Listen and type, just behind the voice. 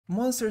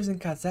Monsters in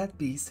Cassette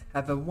Beasts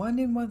have a 1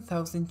 in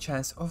 1000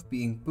 chance of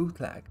being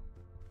bootleg.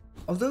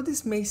 Although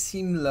this may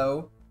seem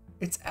low,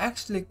 it's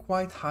actually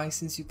quite high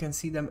since you can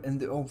see them in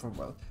the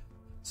overworld,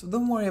 so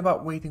don't worry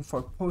about waiting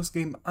for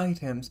post-game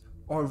items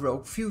or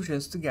rogue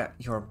fusions to get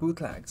your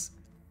bootlegs.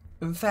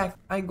 In fact,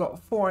 I got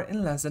 4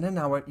 in less than an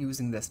hour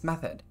using this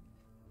method.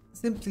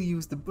 Simply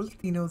use the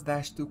Bulletino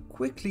dash to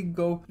quickly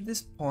go to the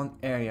spawn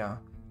area.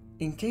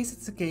 In case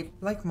it's a cave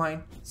like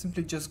mine,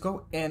 simply just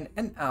go in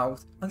and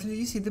out until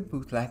you see the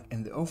bootleg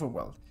in the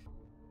overworld.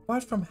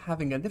 Apart from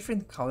having a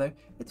different color,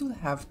 it will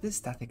have this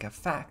static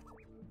effect.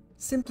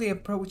 Simply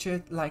approach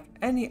it like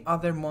any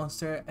other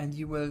monster and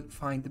you will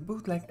find the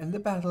bootleg in the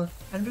battle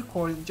and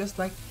record it just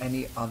like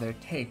any other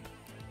tape.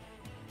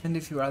 And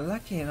if you are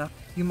lucky enough,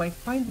 you might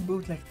find the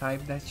bootleg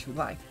type that you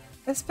like,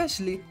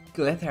 especially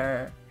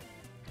glitter.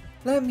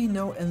 Let me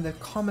know in the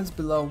comments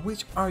below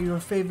which are your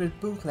favorite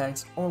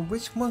bootlegs or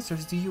which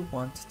monsters do you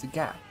want to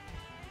get.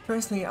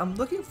 Personally, I'm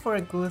looking for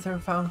a glitter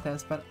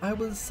fountains, but I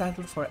will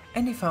settle for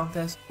any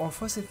fountains or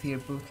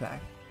Fossifear bootleg.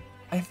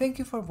 I thank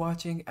you for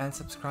watching and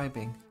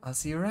subscribing. I'll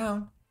see you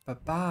around. Bye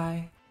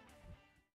bye.